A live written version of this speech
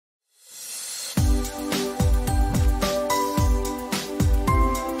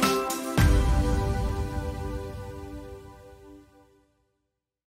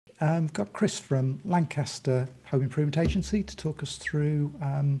We've got Chris from Lancaster Home Improvement Agency to talk us through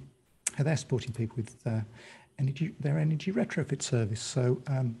how they're supporting people with their energy retrofit service. So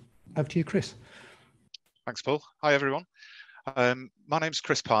over to you, Chris. Thanks, Paul. Hi, everyone. My name's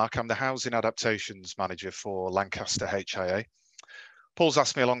Chris Park. I'm the Housing Adaptations Manager for Lancaster HIA. Paul's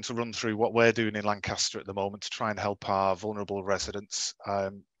asked me along to run through what we're doing in Lancaster at the moment to try and help our vulnerable residents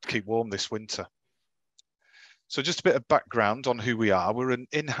keep warm this winter. So just a bit of background on who we are. We're an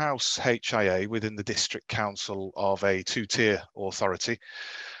in-house HIA within the District Council of a two-tier authority.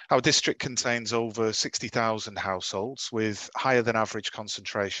 Our district contains over 60,000 households with higher than average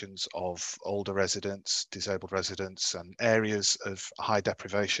concentrations of older residents, disabled residents, and areas of high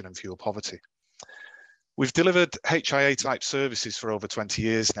deprivation and fuel poverty. We've delivered HIA type services for over 20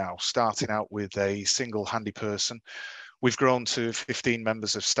 years now, starting out with a single handy person. We've grown to 15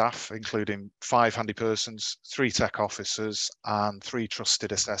 members of staff, including 5 handy persons, 3 tech officers, and 3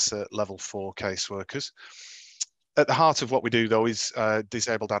 trusted assessor level 4 caseworkers. At the heart of what we do, though, is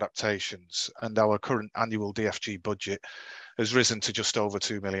disabled adaptations, and our current annual DFG budget has risen to just over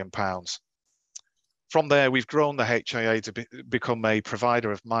 £2 million. From there, we've grown the HIA to become a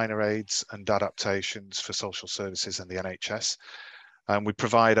provider of minor aids and adaptations for social services and the NHS. And we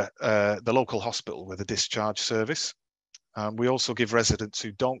provide the local hospital with a discharge service. We also give residents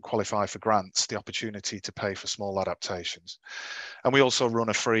who don't qualify for grants the opportunity to pay for small adaptations. And we also run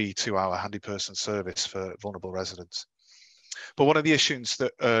a free 2-hour handy person service for vulnerable residents. But one of the issues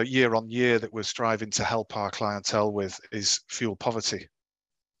that year on year that we're striving to help our clientele with is fuel poverty.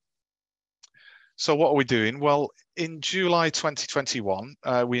 So what are we doing? Well, in July 2021,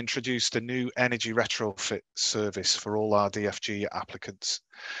 we introduced a new energy retrofit service for all our DFG applicants.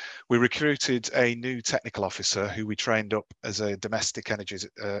 We recruited a new technical officer who we trained up as a domestic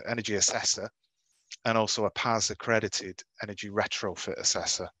energy assessor and also a PAS accredited energy retrofit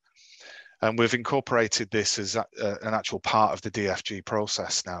assessor. And we've incorporated this as an actual part of the DFG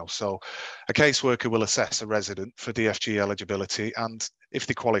process now. So a caseworker will assess a resident for DFG eligibility, and if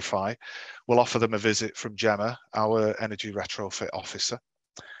they qualify, we'll offer them a visit from Gemma, our energy retrofit officer.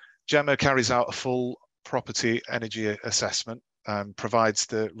 Gemma carries out a full property energy assessment and provides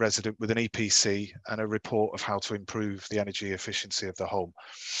the resident with an EPC and a report of how to improve the energy efficiency of the home.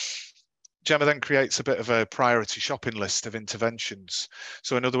 Gemma then creates a bit of a priority shopping list of interventions.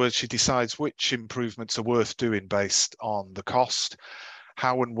 So in other words, she decides which improvements are worth doing based on the cost,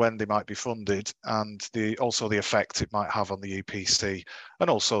 how and when they might be funded, and also the effect it might have on the EPC,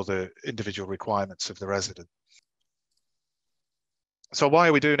 and also the individual requirements of the resident. So why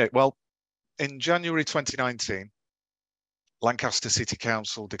are we doing it? Well, in January 2019, Lancaster City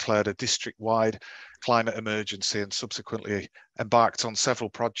Council declared a district-wide climate emergency and subsequently embarked on several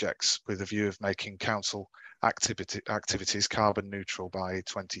projects with a view of making council activities carbon neutral by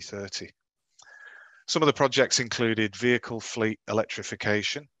 2030. Some of the projects included vehicle fleet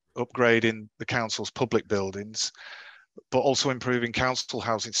electrification, upgrading the council's public buildings, but also improving council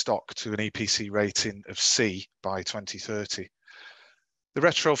housing stock to an EPC rating of C by 2030. The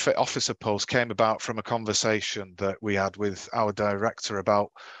retrofit officer post came about from a conversation that we had with our director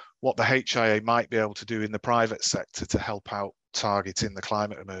about what the HIA might be able to do in the private sector to help out targeting the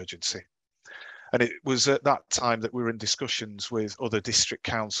climate emergency. And it was at that time that we were in discussions with other district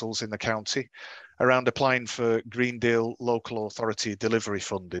councils in the county around applying for Green Deal Local Authority Delivery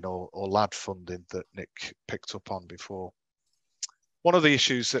Funding or LAD funding that Nick picked up on before. One of the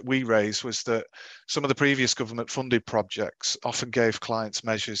issues that we raised was that some of the previous government funded projects often gave clients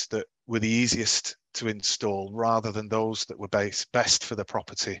measures that were the easiest to install rather than those that were best for the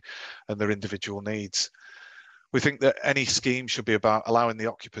property and their individual needs. We think that any scheme should be about allowing the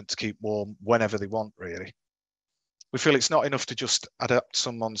occupant to keep warm whenever they want, really. We feel it's not enough to just adapt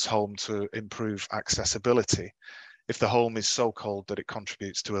someone's home to improve accessibility if the home is so cold that it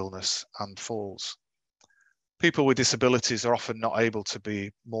contributes to illness and falls. People with disabilities are often not able to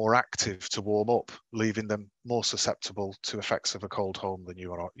be more active to warm up, leaving them more susceptible to effects of a cold home than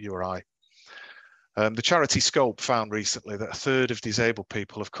you or I. The charity Scope found recently that 1/3 of disabled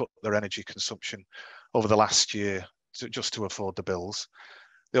people have cut their energy consumption over the last year just to afford the bills.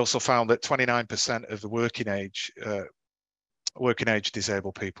 They also found that 29% of the working age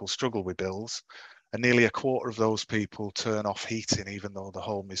disabled people struggle with bills, and nearly 1/4 of those people turn off heating even though the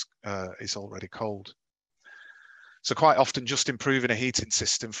home is already cold. So quite often just improving a heating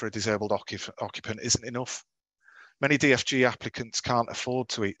system for a disabled occupant isn't enough. Many DFG applicants can't afford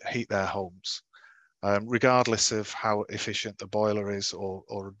to heat their homes, regardless of how efficient the boiler is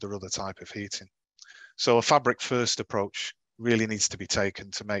or the other type of heating. So a fabric first approach really needs to be taken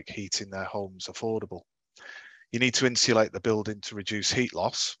to make heating their homes affordable. You need to insulate the building to reduce heat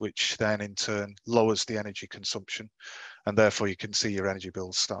loss, which then in turn lowers the energy consumption, and therefore you can see your energy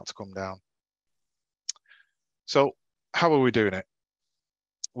bills start to come down. So how are we doing it?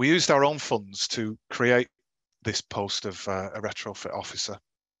 We used our own funds to create this post of a retrofit officer.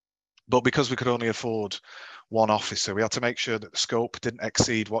 But because we could only afford one officer, we had to make sure that the scope didn't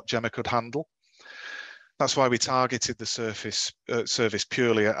exceed what Gemma could handle. That's why we targeted the service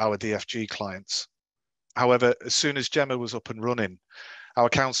purely at our DFG clients. However, as soon as Gemma was up and running, our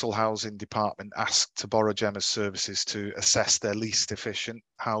council housing department asked to borrow Gemma's services to assess their least efficient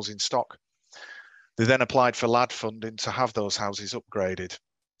housing stock. They then applied for LAD funding to have those houses upgraded.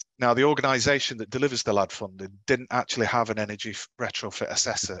 Now, the organisation that delivers the LAD funding didn't actually have an energy retrofit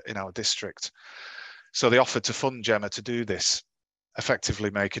assessor in our district. So they offered to fund Gemma to do this,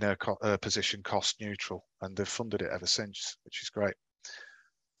 effectively making her position cost neutral, and they've funded it ever since, which is great.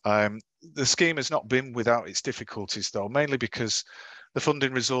 The scheme has not been without its difficulties, though, mainly because the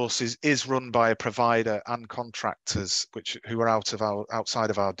funding resources is run by a provider and contractors who are outside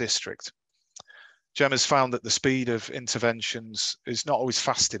of our district. Gemma's found that the speed of interventions is not always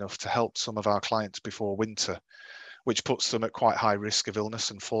fast enough to help some of our clients before winter, which puts them at quite high risk of illness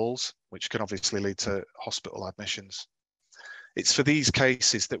and falls, which can obviously lead to hospital admissions. It's for these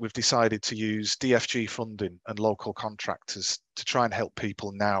cases that we've decided to use DFG funding and local contractors to try and help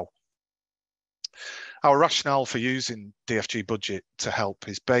people now. Our rationale for using DFG budget to help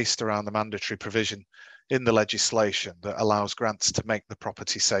is based around the mandatory provision in the legislation that allows grants to make the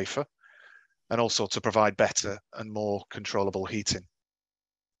property safer and also to provide better and more controllable heating.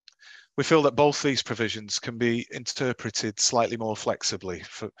 We feel that both these provisions can be interpreted slightly more flexibly.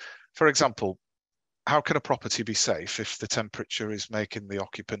 For example, how can a property be safe if the temperature is making the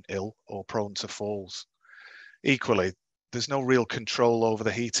occupant ill or prone to falls? Equally, there's no real control over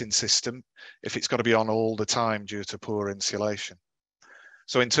the heating system if it's got to be on all the time due to poor insulation.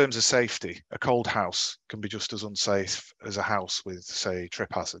 So in terms of safety, a cold house can be just as unsafe as a house with, say,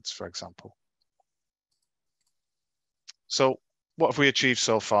 trip hazards, for example. So what have we achieved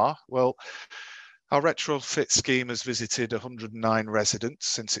so far? Well, our retrofit scheme has visited 109 residents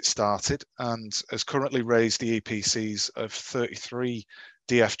since it started and has currently raised the EPCs of 33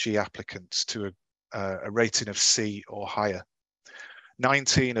 DFG applicants to a rating of C or higher.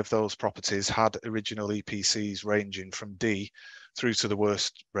 19 of those properties had original EPCs ranging from D through to the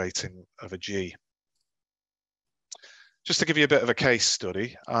worst rating of a G. Just to give you a bit of a case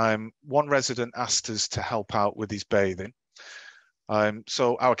study, one resident asked us to help out with his bathing.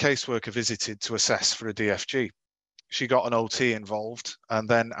 So our caseworker visited to assess for a DFG. She got an OT involved and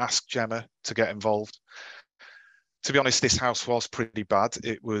then asked Gemma to get involved. To be honest, this house was pretty bad.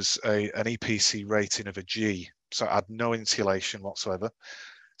 It was an EPC rating of a G, so it had no insulation whatsoever.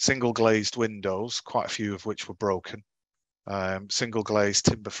 Single glazed windows, quite a few of which were broken. Single glazed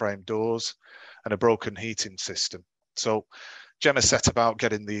timber frame doors and a broken heating system. So Gemma set about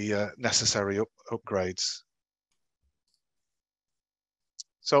getting the necessary upgrades.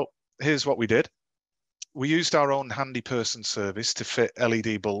 So here's what we did. We used our own handy person service to fit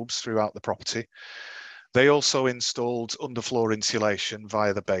LED bulbs throughout the property. They also installed underfloor insulation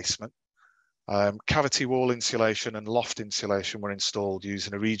via the basement. Cavity wall insulation and loft insulation were installed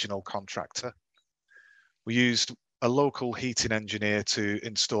using a regional contractor. We used a local heating engineer to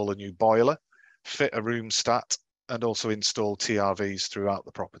install a new boiler, fit a room stat, and also install TRVs throughout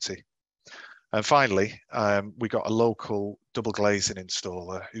the property. And finally, we got a local double glazing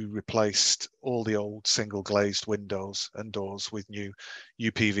installer who replaced all the old single glazed windows and doors with new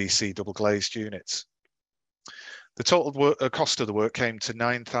UPVC double glazed units. The total cost of the work came to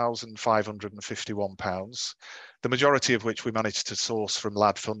 £9,551, the majority of which we managed to source from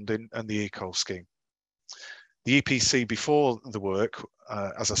LAD funding and the Eco scheme. The EPC before the work,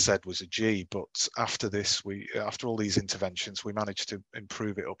 as I said, was a G, but after this, after all these interventions, we managed to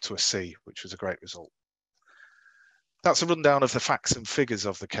improve it up to a C, which was a great result. That's a rundown of the facts and figures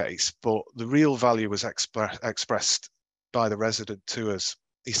of the case, but the real value was expressed by the resident to us.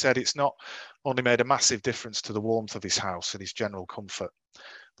 He said it's not only made a massive difference to the warmth of his house and his general comfort,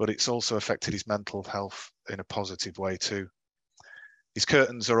 but it's also affected his mental health in a positive way too. His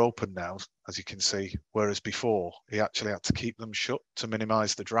curtains are open now, as you can see, whereas before he actually had to keep them shut to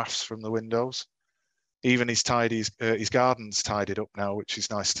minimise the drafts from the windows. Even his garden's tidied up now, which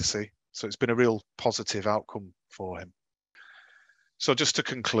is nice to see. So it's been a real positive outcome for him. So just to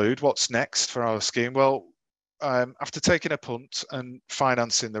conclude, what's next for our scheme? Well, after taking a punt and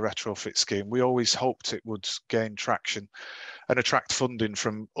financing the retrofit scheme, we always hoped it would gain traction and attract funding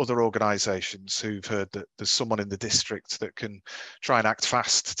from other organisations who've heard that there's someone in the district that can try and act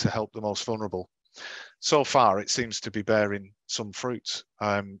fast to help the most vulnerable. so far it seems to be bearing some fruit.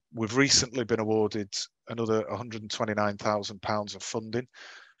 We've recently been awarded another £129,000 of funding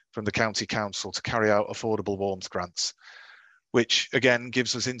from the County Council to carry out affordable warmth grants, which again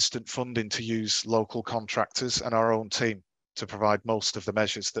gives us instant funding to use local contractors and our own team to provide most of the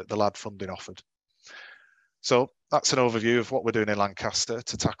measures that the LAD funding offered. So that's an overview of what we're doing in Lancaster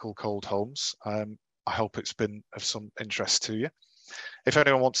to tackle cold homes. I hope it's been of some interest to you. If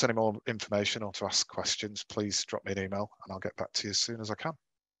anyone wants any more information or to ask questions, please drop me an email and I'll get back to you as soon as I can.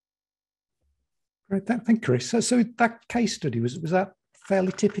 Great, thank you, Chris. So that case study, was that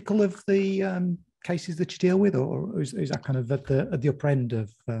fairly typical of the cases that you deal with, or is that kind of at the upper end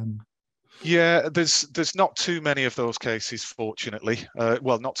of? Yeah, there's not too many of those cases, fortunately.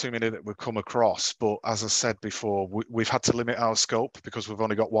 Well, not too many that we've come across, but as I said before, we've had to limit our scope because we've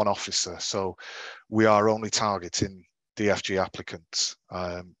only got one officer. So we are only targeting DFG applicants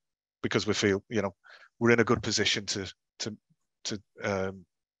because we feel, we're in a good position to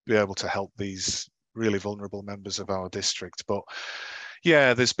be able to help these really vulnerable members of our district. But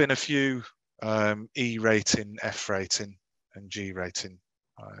yeah, there's been a few E rating, F rating, and G rating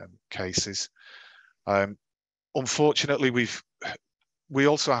cases. Unfortunately, we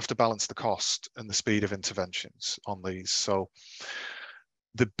also have to balance the cost and the speed of interventions on these. So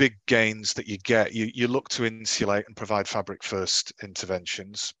the big gains that you get, you look to insulate and provide fabric first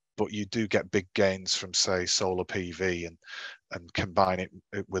interventions, but you do get big gains from, say, solar PV and combine it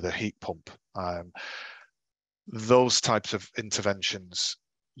with a heat pump. Those types of interventions,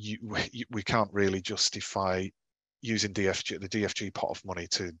 we can't really justify using the DFG pot of money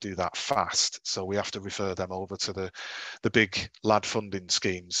to do that fast. So we have to refer them over to the big LAD funding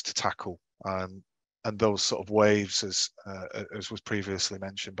schemes to tackle. And those sort of waves, as was previously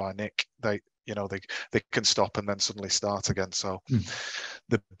mentioned by Nick, they can stop and then suddenly start again. So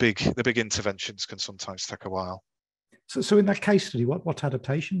the big interventions can sometimes take a while. So in that case study, what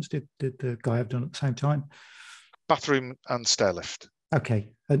adaptations did the guy have done at the same time? Bathroom and stair lift. Okay,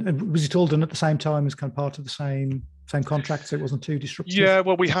 and was it all done at the same time as kind of part of the same contract, so it wasn't too disruptive? Yeah,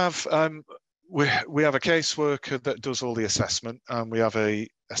 well, we have we have a caseworker that does all the assessment, and we have a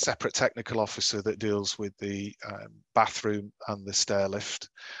separate technical officer that deals with the bathroom and the stair lift.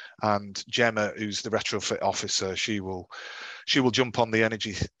 And Gemma, who's the retrofit officer, she will jump on the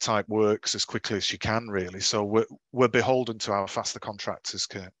energy type works as quickly as she can, really. So we're beholden to how fast the contractors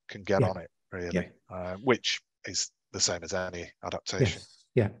can get on it, really, which is the same as any adaptation. Yes.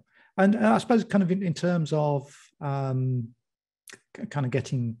 Yeah. And I suppose kind of in terms of kind of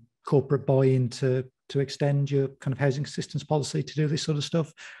getting corporate buy-in to extend your kind of housing assistance policy to do this sort of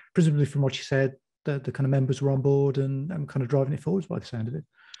stuff, presumably from what you said, the kind of members were on board and kind of driving it forwards by the sound of it.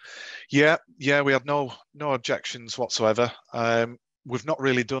 Yeah, we had no objections whatsoever. We've not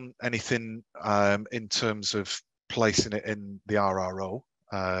really done anything in terms of placing it in the RRO.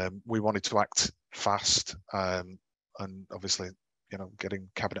 We wanted to act fast, and obviously, getting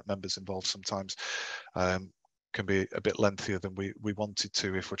cabinet members involved sometimes can be a bit lengthier than we wanted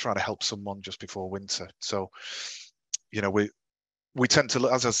to if we're trying to help someone just before winter. So, we tend to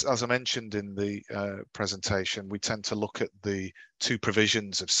look, as I mentioned in the presentation, we tend to look at the two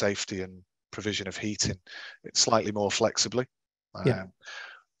provisions of safety and provision of heating slightly more flexibly.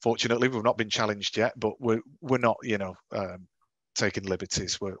 Fortunately, we've not been challenged yet, but we're not, taking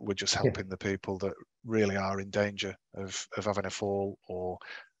liberties. We're just helping the people that really are in danger of having a fall or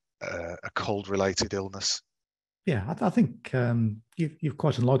a cold-related illness. Yeah, I think you're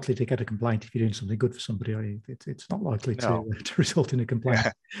quite unlikely to get a complaint if you're doing something good for somebody. Are you? It's not likely to result in a complaint.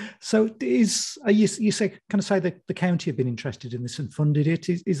 Yeah. So you say that the county have been interested in this and funded it.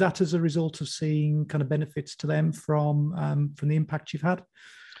 Is that as a result of seeing kind of benefits to them from the impact you've had?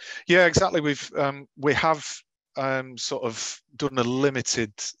 Yeah, exactly. We have sort of done a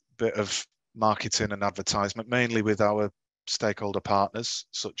limited bit of marketing and advertisement, mainly with our stakeholder partners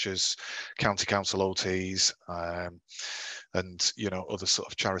such as county council OTs and other sort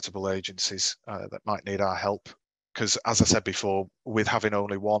of charitable agencies that might need our help, because as I said before, with having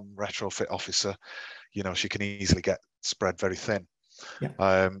only one retrofit officer, she can easily get spread very thin.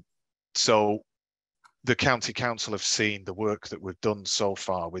 So the county council have seen the work that we've done so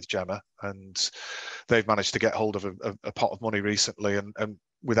far with Gemma, and they've managed to get hold of a pot of money recently, and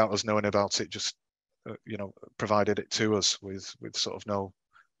without us knowing about it, just provided it to us with sort of no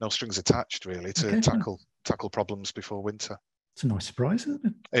strings attached, really, to tackle problems before winter. It's a nice surprise, isn't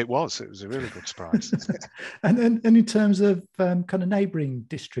it? It was a really good surprise. and in terms of kind of neighbouring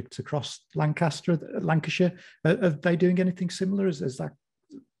districts across Lancashire, are they doing anything similar as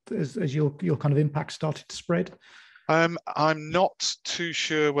your kind of impact started to spread? I'm not too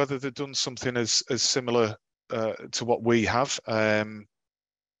sure whether they've done something as similar to what we have.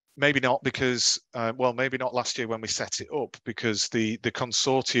 Maybe not, because well, maybe not last year when we set it up, because the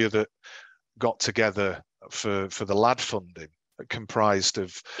consortia that got together for the LAD funding comprised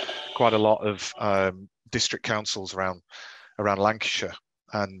of quite a lot of district councils around Lancashire,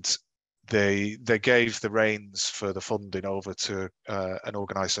 and they gave the reins for the funding over to an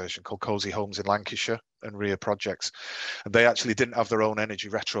organisation called Cosy Homes in Lancashire and HIA Projects, and they actually didn't have their own energy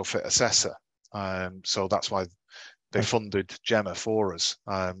retrofit assessor, so that's why they funded Gemma for us.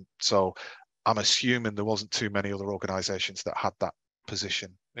 So I'm assuming there wasn't too many other organisations that had that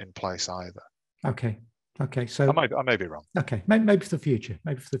position in place either. Okay. So I may be wrong. Okay, maybe for the future.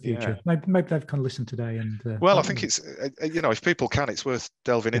 Maybe for the future. Yeah. Maybe they've kind of listened today and. Well, I think it's if people can, it's worth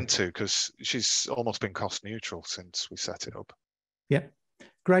delving into, because she's almost been cost neutral since we set it up. Yeah,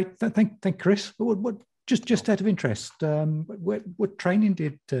 great. Thank Chris. What just out of interest, what training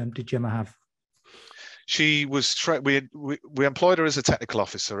did Gemma have? She was we employed her as a technical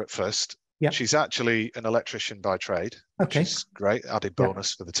officer at first. Yep. She's actually an electrician by trade, which is great, added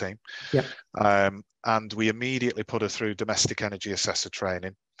bonus for the team. Yep. And we immediately put her through domestic energy assessor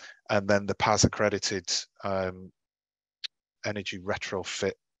training, and then the PAS accredited energy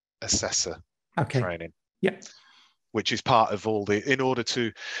retrofit assessor training. Yep. Which is part of all the, in order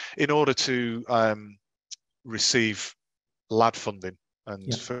to receive LAD funding.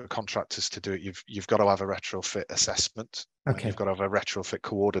 And for contractors to do it, you've got to have a retrofit assessment. You've got to have a retrofit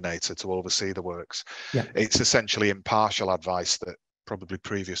coordinator to oversee the works. It's essentially impartial advice that probably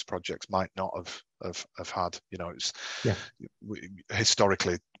previous projects might not have had. You know, it's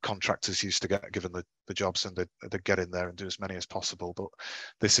historically contractors used to get given the jobs, and they'd get in there and do as many as possible. But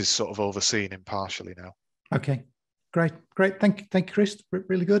this is sort of overseen impartially now. Okay, great. Thank you, Chris.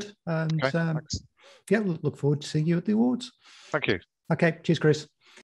 Really good. And thanks. Look forward to seeing you at the awards. Thank you. Okay, cheers, Chris.